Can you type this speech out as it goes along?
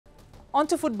On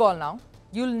to football now.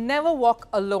 You'll Never Walk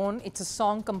Alone. It's a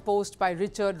song composed by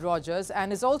Richard Rodgers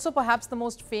and is also perhaps the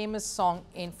most famous song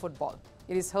in football.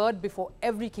 It is heard before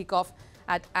every kickoff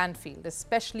at Anfield,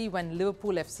 especially when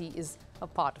Liverpool FC is a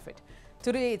part of it.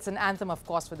 Today, it's an anthem, of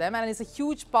course, for them, and it's a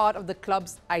huge part of the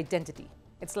club's identity.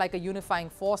 It's like a unifying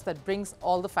force that brings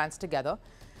all the fans together.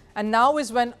 And now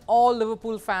is when all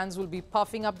Liverpool fans will be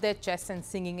puffing up their chests and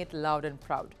singing it loud and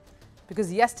proud.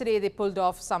 Because yesterday they pulled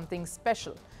off something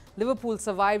special. Liverpool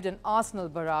survived an Arsenal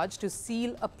barrage to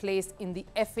seal a place in the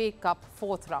FA Cup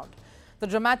fourth round. The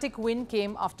dramatic win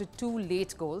came after 2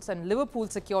 late goals and Liverpool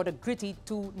secured a gritty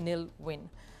 2-0 win.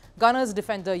 Gunners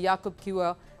defender Jakub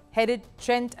Kiwior headed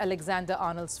Trent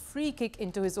Alexander-Arnold's free kick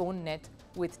into his own net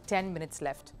with 10 minutes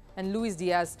left. And Luis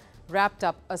Diaz wrapped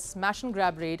up a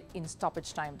smash-and-grab raid in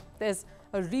stoppage time. There's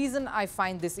a reason I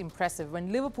find this impressive.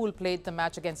 When Liverpool played the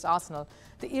match against Arsenal,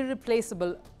 the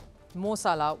irreplaceable Mo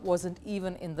Salah wasn't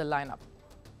even in the lineup.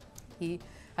 He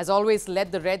has always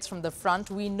led the Reds from the front.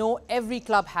 We know every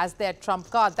club has their trump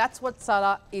card. That's what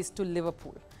Salah is to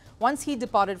Liverpool. Once he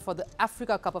departed for the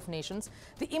Africa Cup of Nations,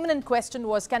 the imminent question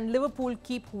was, can Liverpool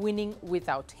keep winning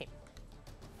without him?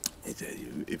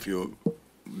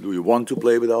 Do you want to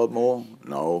play without Mo?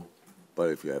 No.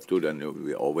 But if you have to, then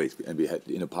we always, and we had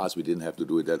in the past we didn't have to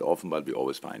do it that often, but we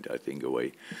always find, I think, a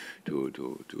way to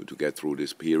get through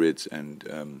these periods.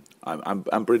 And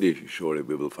I'm pretty sure that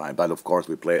we will find. But of course,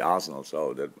 we play Arsenal,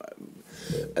 so that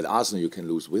at Arsenal you can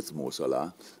lose with Mo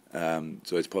Salah.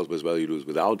 So it's possible as well you lose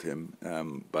without him.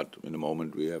 But in the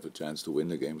moment we have a chance to win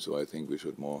the game, so I think we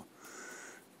should more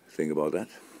think about that.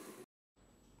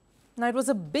 Now it was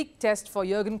a big test for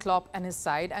Jurgen Klopp and his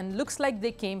side, and looks like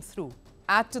they came through.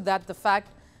 Add to that the fact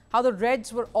how the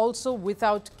Reds were also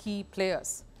without key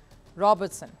players.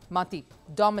 Robertson, Matip,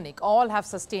 Dominic all have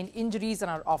sustained injuries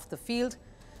and are off the field.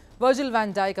 Virgil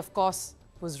van Dijk, of course,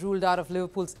 was ruled out of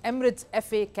Liverpool's Emirates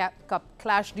FA Cup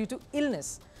clash due to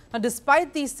illness. Now,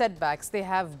 despite these setbacks, they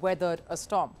have weathered a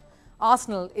storm.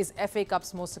 Arsenal is FA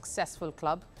Cup's most successful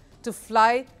club. To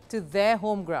fly to their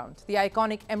home ground, the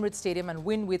iconic Emirates Stadium, and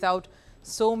win without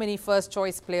so many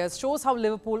first-choice players shows how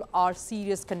Liverpool are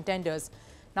serious contenders,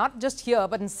 not just here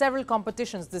but in several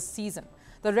competitions this season.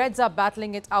 The Reds are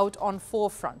battling it out on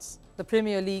 4 fronts: the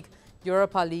Premier League,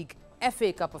 Europa League,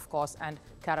 FA Cup of course, and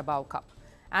Carabao Cup,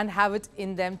 and have it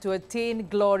in them to attain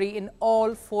glory in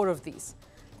all 4 of these.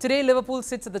 Today Liverpool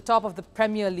sits at the top of the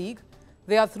Premier League.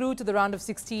 They are through to the round of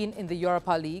 16 in the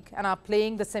Europa League and are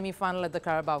playing the semi-final at the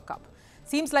Carabao Cup.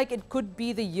 Seems like it could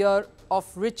be the year of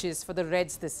riches for the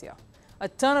Reds this year. A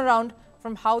turnaround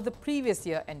from how the previous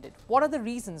year ended. What are the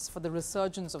reasons for the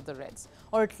resurgence of the Reds,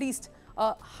 or at least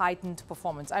a heightened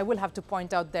performance? I will have to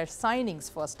point out their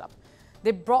signings first up. They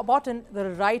brought in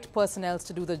the right personnel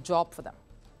to do the job for them.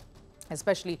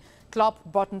 Especially Klopp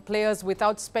brought in players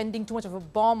without spending too much of a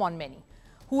bomb on many,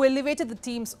 who elevated the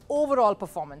team's overall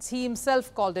performance. He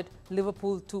himself called it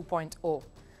Liverpool 2.0.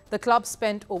 The club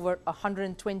spent over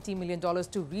 $120 million to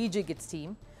rejig its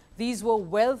team. These were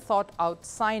well-thought-out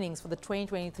signings for the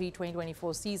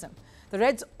 2023-2024 season. The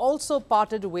Reds also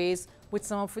parted ways with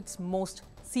some of its most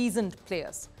seasoned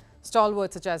players.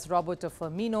 Stalwarts such as Roberto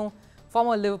Firmino,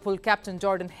 former Liverpool captain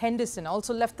Jordan Henderson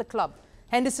also left the club.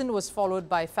 Henderson was followed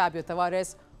by Fabio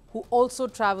Tavares, who also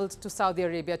travelled to Saudi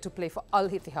Arabia to play for Al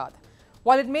Ittihad.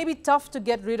 While it may be tough to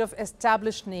get rid of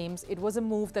established names, it was a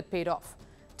move that paid off.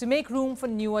 To make room for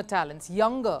newer talents,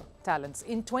 younger talents,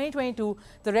 in 2022,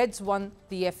 the Reds won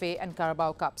the FA and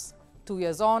Carabao Cups. 2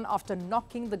 years on, after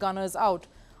knocking the Gunners out,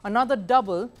 another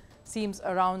double seems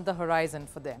around the horizon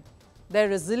for them. Their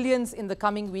resilience in the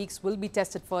coming weeks will be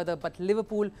tested further, but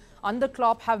Liverpool under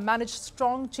Klopp have managed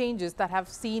strong changes that have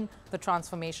seen the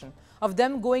transformation of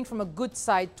them going from a good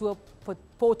side to a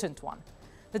potent one.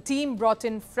 The team brought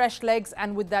in fresh legs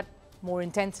and with that more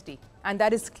intensity, and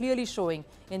that is clearly showing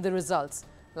in the results.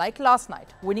 Like last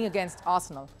night, winning against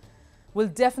Arsenal will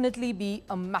definitely be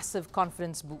a massive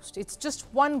confidence boost. It's just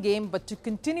one game, but to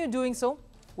continue doing so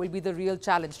will be the real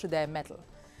challenge to their mettle.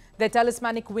 Their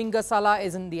talismanic winger Salah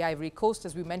is in the Ivory Coast,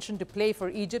 as we mentioned, to play for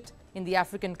Egypt in the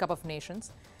African Cup of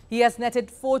Nations. He has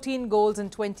netted 14 goals in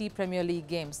 20 Premier League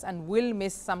games and will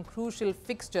miss some crucial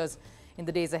fixtures in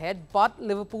the days ahead. But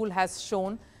Liverpool has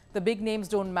shown the big names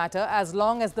don't matter as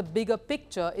long as the bigger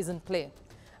picture is in play.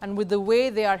 And with the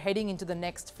way they are heading into the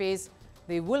next phase,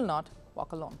 they will not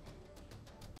walk alone.